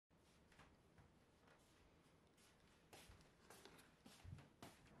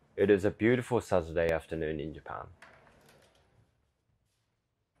It is a beautiful Saturday afternoon in Japan.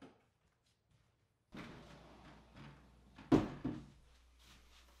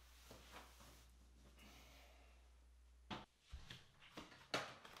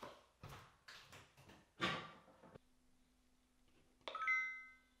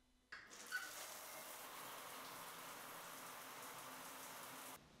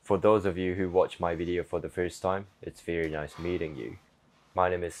 For those of you who watch my video for the first time, it's very nice meeting you. My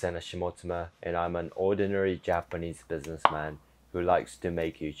name is Sena Shimotsuma and I'm an ordinary Japanese businessman who likes to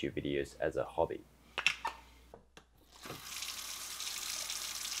make YouTube videos as a hobby.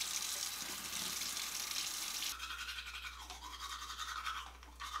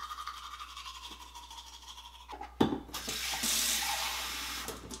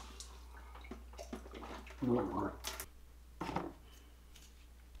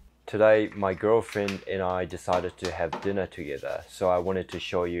 Today, my girlfriend and I decided to have dinner together, so I wanted to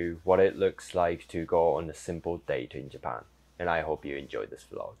show you what it looks like to go on a simple date in Japan, and I hope you enjoy this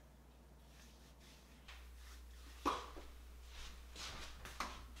vlog.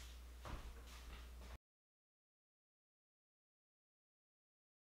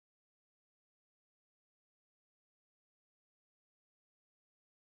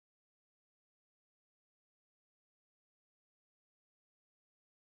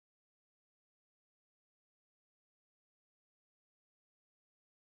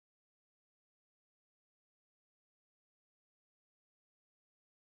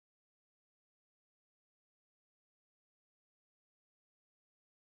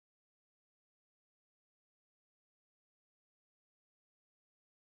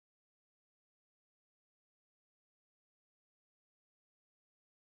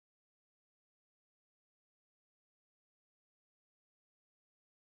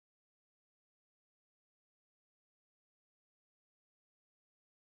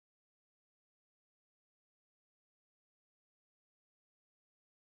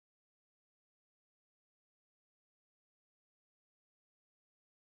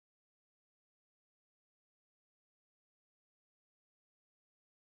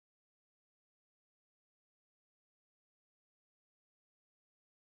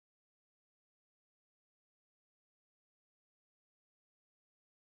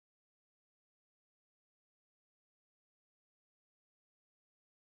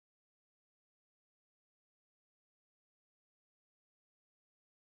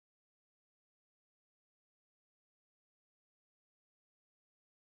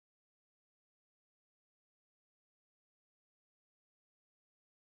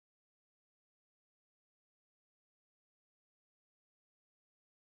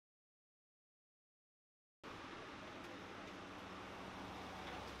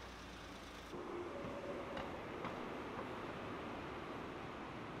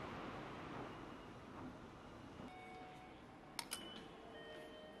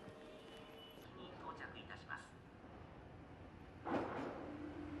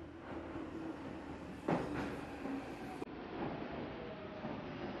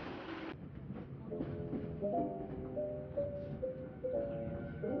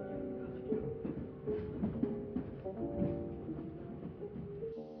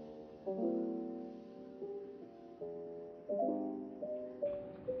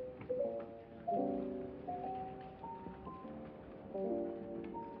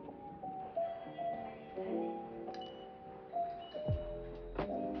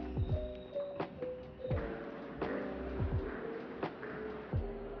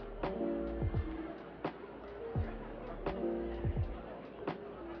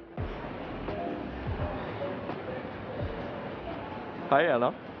 Hi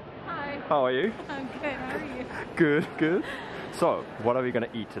Anna. Hi. How are you? I'm good. How are you? Good, good. So, what are we gonna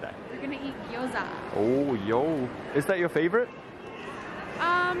eat today? We're gonna eat gyoza. Oh, yo. Is that your favorite?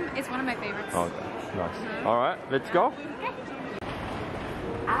 It's one of my favorites. Oh, okay. Nice. Alright, let's go.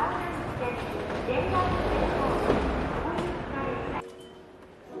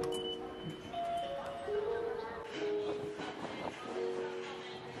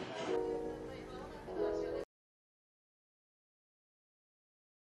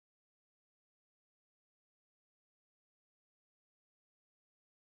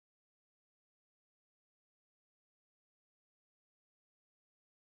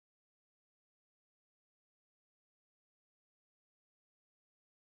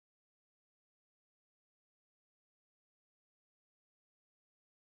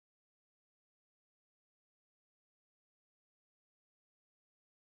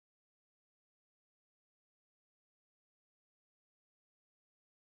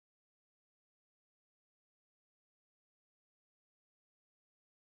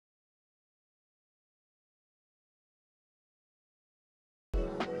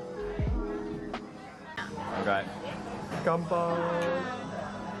 Kanpai.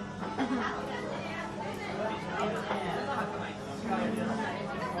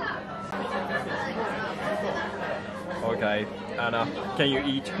 Okay, Anna, can you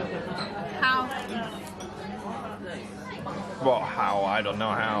eat? How? Well, how? I don't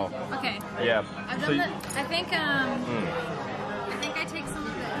know how. Okay. Yeah. I've So done the, I think I take some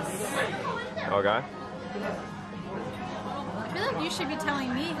of this. okay. I feel like you should be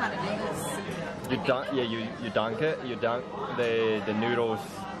telling me how to do this. You dunk, yeah, you dunk it. You dunk the noodles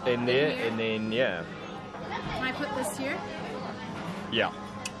in there, here? and then yeah, Can I put this here? yeah.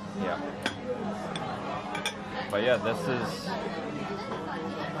 But yeah, this is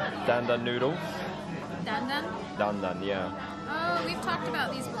dandan noodles. Dandan? Dandan, yeah, Oh, we've talked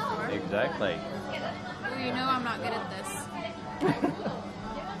about these before. exactly. Well, you know I'm not good at this.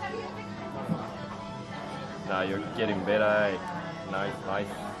 Now you're getting better.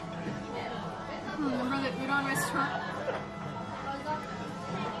 Nice. Remember that udon restaurant?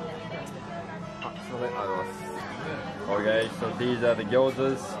 Okay, so these are the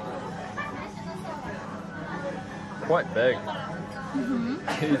gyozas. Quite big.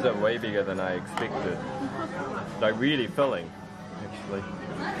 These are way bigger than I expected. Like really filling, actually.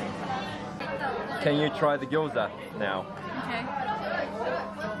 Can you try the gyoza now? Okay.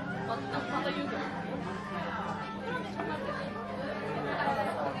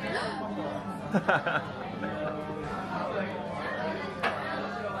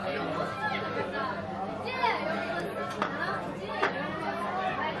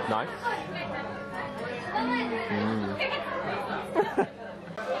 Nice.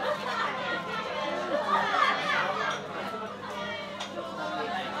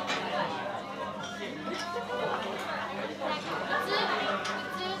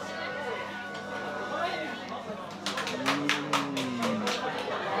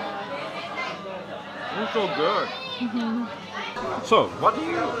 It's so good. So, what do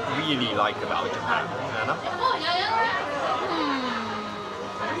you really like about Japan, Anna?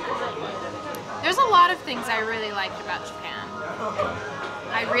 There's a lot of things I really like about Japan.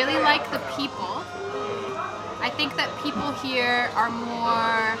 I really like the people. I think that people here are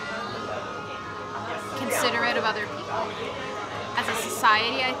more considerate of other people as a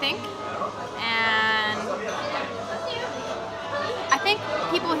society, I think. And I think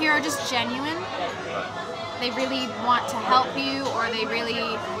people here are just genuine. They really want to help you, or they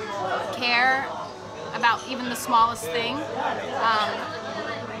really care about even the smallest thing.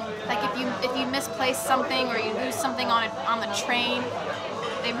 Like if you misplace something or you lose something on the train,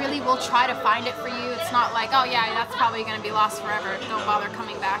 they really will try to find it for you. It's not like, oh yeah, that's probably going to be lost forever, don't bother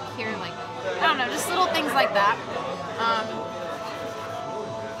coming back here. Like, I don't know, just little things like that.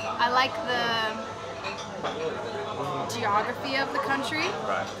 I like the geography of the country,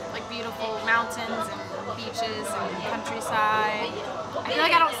 like beautiful mountains and beaches and countryside. I feel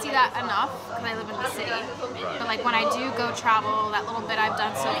like I don't see that enough because I live in the city. But like when I do go travel, that little bit I've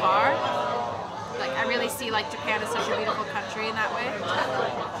done so far, like I really see like Japan is such a beautiful country in that way.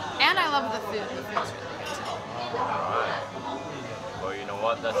 And I love the food. The food's really good too. Well, you know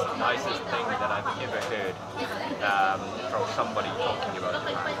what? That's the nicest thing that I've ever heard from somebody talking about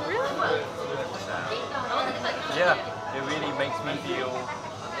Japan. Really? Yeah, it really makes me feel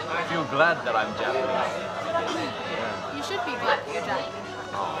glad that I'm Japanese. You should be glad that you're Japanese.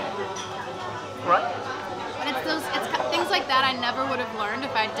 Right? But it's things like that I never would have learned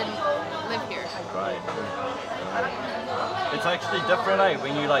if I didn't live here. Right. It's actually different,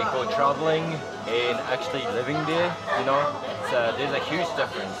 when you like go traveling and actually living there. You know, there's a huge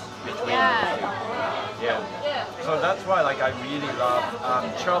difference between the two. Yeah. So that's why like I really love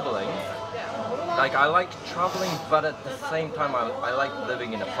traveling. Like I like traveling, but at the same time I like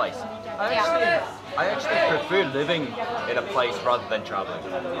living in a place. I actually prefer living in a place rather than traveling.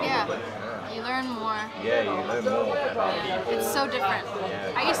 Yeah. You learn more. Yeah, you learn more about people. It's so different.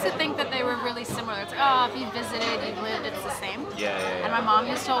 Yeah. I used to think that they were really similar. It's like, oh, if you visited, you lived, it's the same. Yeah. And my mom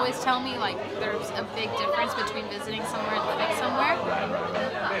used to always tell me, like, there's a big difference between visiting somewhere and living somewhere.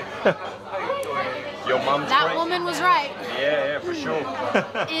 Your mom's That right. woman was right. Yeah, for sure.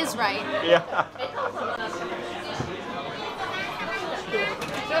 Is right. Yeah.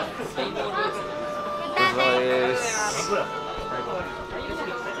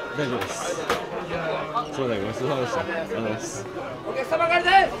 大丈夫です。そうだよ、ごちそうさまでした。ありがとうございます。お客様からで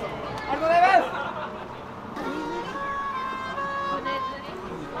す。ありがとうございます。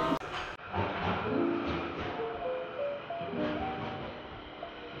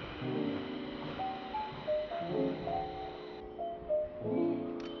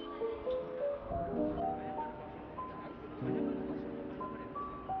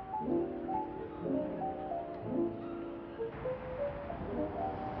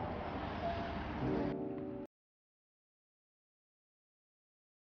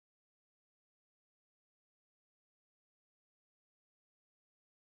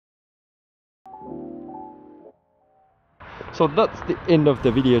So that's the end of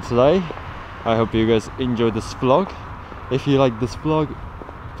the video today. I hope you guys enjoyed this vlog. If you like this vlog,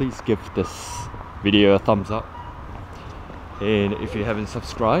 please give this video a thumbs up. And if you haven't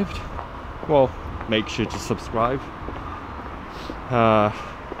subscribed, well, make sure to subscribe.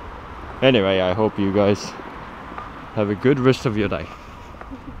 Anyway, I hope you guys have a good rest of your day.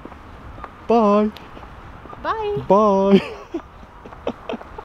 Bye. Bye. Bye.